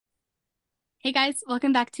Hey guys,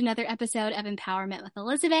 welcome back to another episode of Empowerment with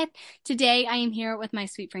Elizabeth. Today I am here with my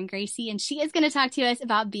sweet friend Gracie, and she is going to talk to us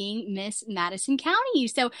about being Miss Madison County.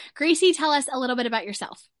 So, Gracie, tell us a little bit about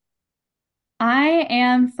yourself. I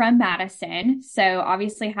am from Madison, so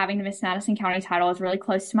obviously having the Miss Madison County title is really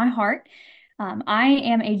close to my heart. I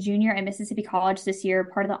am a junior at Mississippi College this year,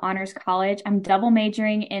 part of the Honors College. I'm double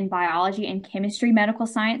majoring in biology and chemistry medical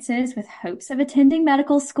sciences with hopes of attending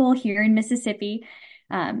medical school here in Mississippi.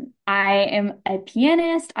 I am a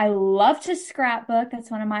pianist. I love to scrapbook.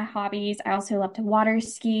 That's one of my hobbies. I also love to water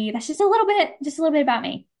ski. That's just a little bit about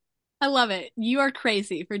me. I love it. You are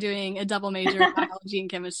crazy for doing a double major in biology and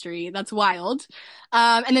chemistry. That's wild.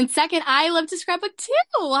 And then second, I love to scrapbook too.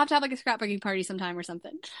 We'll have to have like a scrapbooking party sometime or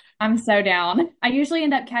something. I'm so down. I usually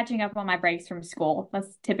end up catching up on my breaks from school.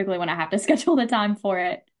 That's typically when I have to schedule the time for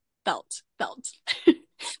it. Felt.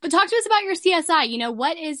 But talk to us about your CSI.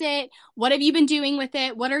 What is it? What have you been doing with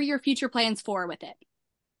it? What are your future plans for with it?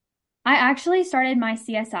 I actually started my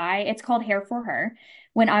CSI, it's called Hair for Her,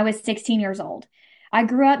 when I was 16 years old. I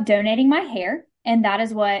grew up donating my hair, and that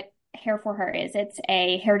is what Hair for Her is. It's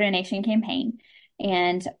a hair donation campaign.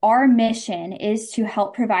 And our mission is to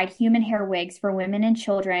help provide human hair wigs for women and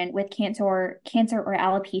children with cancer or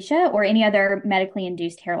alopecia or any other medically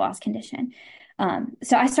induced hair loss condition.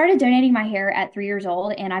 So I started donating my hair at 3 years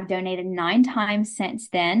old, and I've donated 9 times since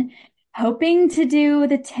then, hoping to do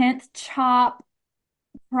the 10th chop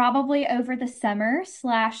probably over the summer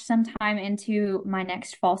slash sometime into my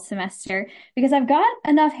next fall semester because I've got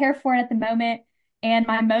enough hair for it at the moment. And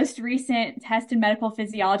my most recent test in medical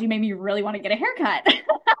physiology made me really want to get a haircut.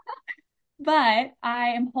 But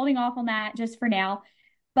I am holding off on that just for now.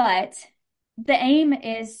 But the aim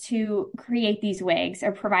is to create these wigs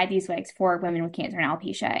or provide these wigs for women with cancer and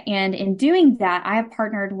alopecia. And in doing that, I have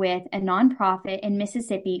partnered with a nonprofit in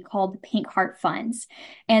Mississippi called the Pink Heart Funds.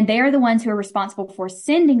 And they are the ones who are responsible for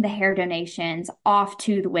sending the hair donations off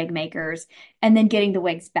to the wig makers and then getting the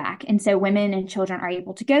wigs back. And so women and children are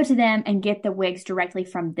able to go to them and get the wigs directly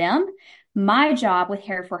from them. My job with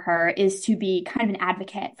Hair for Her is to be kind of an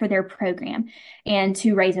advocate for their program and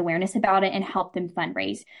to raise awareness about it and help them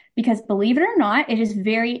fundraise. Because believe it or not, it is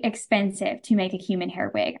very expensive to make a human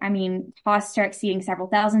hair wig. I mean, costs are exceeding several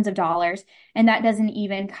thousands of dollars, and that doesn't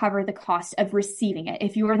even cover the cost of receiving it.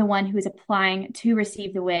 If you are the one who is applying to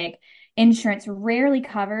receive the wig, insurance rarely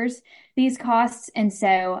covers these costs. And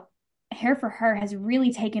so Hair for Her has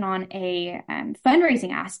really taken on a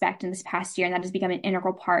fundraising aspect in this past year, and that has become an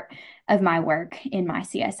integral part of my work in my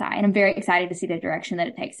CSI. And I'm very excited to see the direction that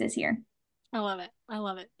it takes this year. I love it. I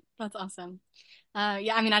love it. That's awesome.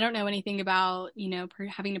 Yeah, I mean, I don't know anything about,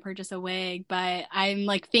 having to purchase a wig, but I'm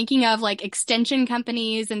like thinking of like extension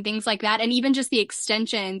companies and things like that. And even just the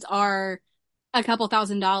extensions are a couple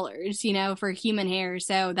 $1,000s, for human hair.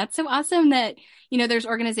 So that's so awesome that, there's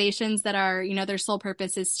organizations that are, their sole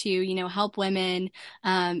purpose is to, help women,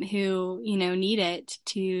 who, need it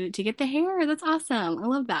to get the hair. That's awesome. I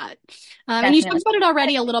love that. And you talked Definitely. about it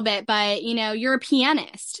already a little bit, but, you're a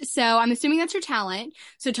pianist. So I'm assuming that's your talent.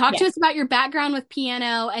 So talk to Yes. us about your background with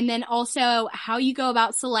piano and then also how you go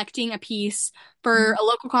about selecting a piece for a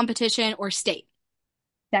local competition or state.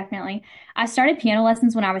 Definitely. I started piano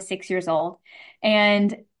lessons when I was 6 years old,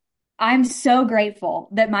 and I'm so grateful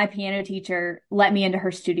that my piano teacher let me into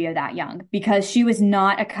her studio that young because she was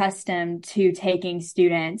not accustomed to taking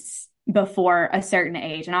students before a certain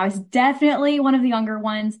age. And I was definitely one of the younger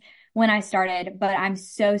ones when I started, but I'm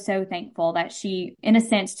so, so thankful that she, in a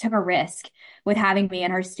sense, took a risk with having me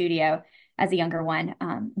in her studio as a younger one.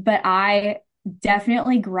 But I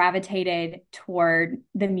definitely gravitated toward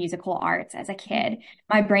the musical arts as a kid.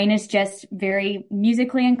 My brain is just very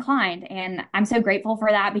musically inclined, and I'm so grateful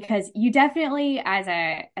for that because you definitely, as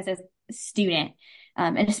a student,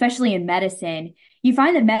 and especially in medicine, you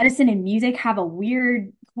find that medicine and music have a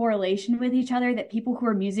weird correlation with each other, that people who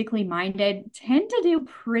are musically minded tend to do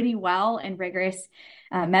pretty well in rigorous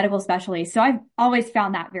medical specialties. So I've always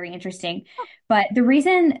found that very interesting. But the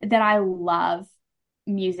reason that I love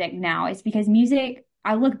music now is because music,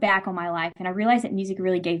 I look back on my life and I realize that music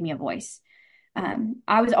really gave me a voice.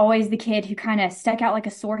 I was always the kid who kind of stuck out like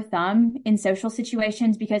a sore thumb in social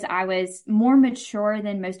situations because I was more mature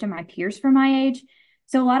than most of my peers for my age.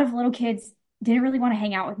 So a lot of little kids didn't really want to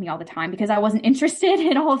hang out with me all the time because I wasn't interested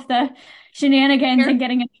in all of the shenanigans Sure. and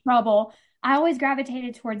getting in trouble. I always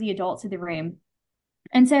gravitated toward the adults of the room.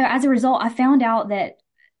 And so as a result, I found out that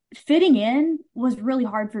fitting in was really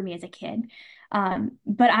hard for me as a kid.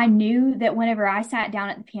 But I knew that whenever I sat down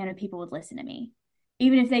at the piano, people would listen to me,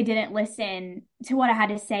 even if they didn't listen to what I had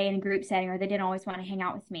to say in a group setting or they didn't always want to hang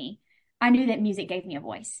out with me. I knew that music gave me a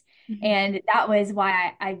voice. Mhm. And that was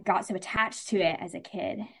why I got so attached to it as a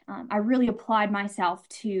kid. I really applied myself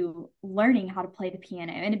to learning how to play the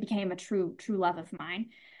piano, and it became a true love of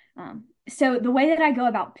mine. So the way that I go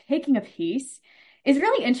about picking a piece is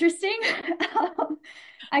really interesting.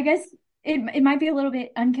 I guess it might be a little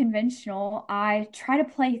bit unconventional. I try to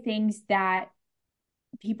play things that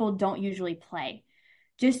people don't usually play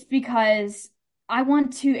just because I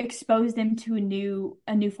want to expose them to a new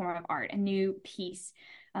form of art, a new piece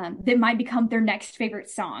that might become their next favorite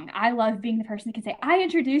song. I love being the person that can say, I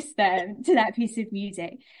introduced them to that piece of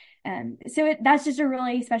music. That's just a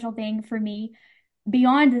really special thing for me.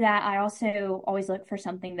 Beyond that, I also always look for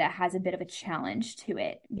something that has a bit of a challenge to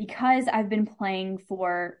it. Because I've been playing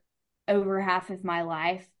for over half of my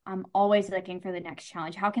life, I'm always looking for the next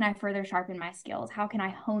challenge. How can I further sharpen my skills? How can I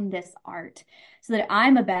hone this art so that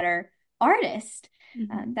I'm a better artist?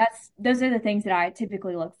 Mhm. Those are the things that I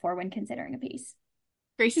typically look for when considering a piece.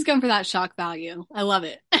 Gracie's going for that shock value. I love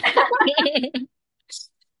it.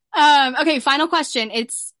 Okay, final question.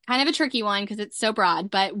 It's kind of a tricky one because it's so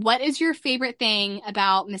broad, but what is your favorite thing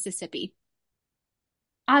about Mississippi?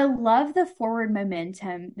 I love the forward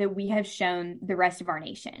momentum that we have shown the rest of our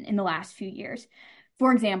nation in the last few years.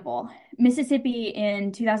 For example, Mississippi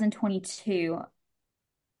in 2022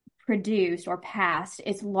 produced or passed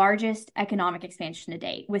its largest economic expansion to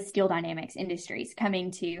date with Steel Dynamics Industries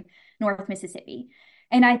coming to North Mississippi.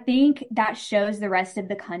 And I think that shows the rest of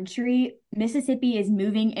the country Mississippi is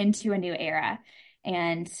moving into a new era.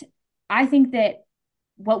 And I think that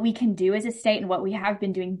what we can do as a state and what we have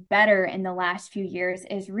been doing better in the last few years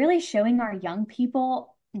is really showing our young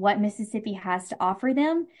people what Mississippi has to offer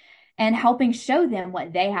them and helping show them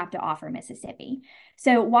what they have to offer Mississippi.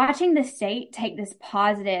 So watching the state take this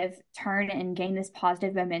positive turn and gain this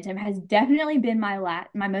positive momentum has definitely been my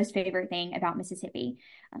most favorite thing about Mississippi.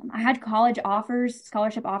 I had college offers,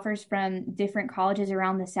 scholarship offers from different colleges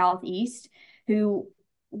around the Southeast who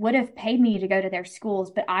would have paid me to go to their schools,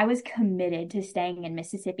 but I was committed to staying in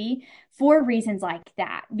Mississippi for reasons like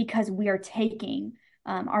that, because we are taking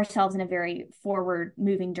ourselves in a very forward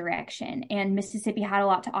moving direction. And Mississippi had a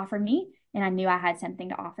lot to offer me, and I knew I had something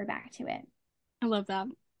to offer back to it. I love that.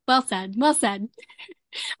 Well said. Well said.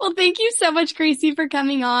 Well, thank you so much, Gracie, for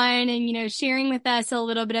coming on and, sharing with us a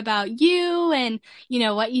little bit about you and,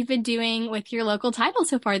 what you've been doing with your local title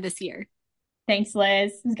so far this year. Thanks,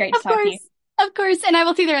 Liz. It was great to Of talk to you. course. Of course. And I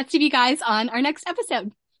will see the rest of you guys on our next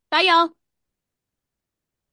episode. Bye, y'all.